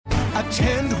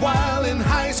Attend while in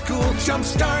high school.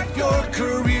 Jumpstart your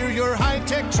career. Your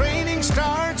high-tech training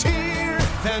starts here.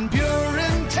 Van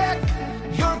Buren Tech.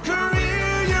 Your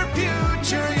career, your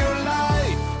future, your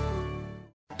life.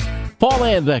 Paul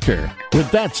Anbecker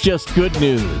with That's Just Good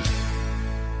News.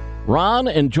 Ron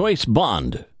and Joyce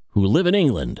Bond, who live in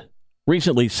England,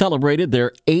 recently celebrated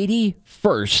their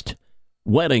 81st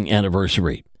wedding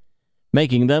anniversary,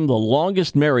 making them the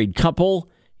longest married couple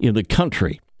in the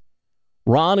country.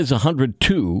 Ron is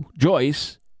 102.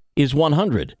 Joyce is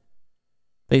 100.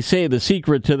 They say the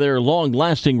secret to their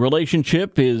long-lasting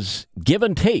relationship is give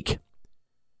and take.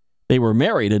 They were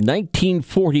married in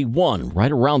 1941,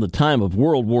 right around the time of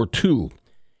World War II.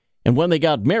 And when they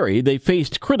got married, they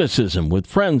faced criticism with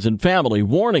friends and family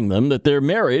warning them that their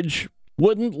marriage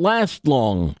wouldn't last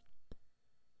long.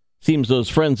 Seems those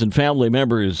friends and family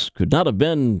members could not have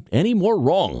been any more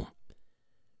wrong.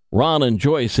 Ron and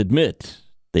Joyce admit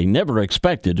they never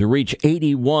expected to reach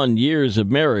 81 years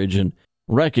of marriage and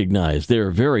recognize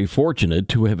they're very fortunate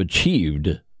to have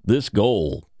achieved this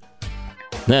goal.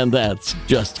 And that's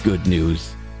just good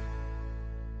news.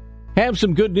 Have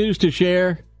some good news to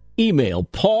share? Email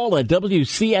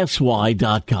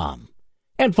paul@wcsy.com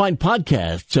and find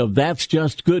podcasts of That's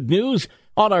Just Good News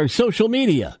on our social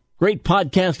media, great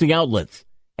podcasting outlets,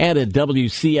 and at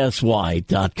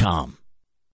wcsy.com.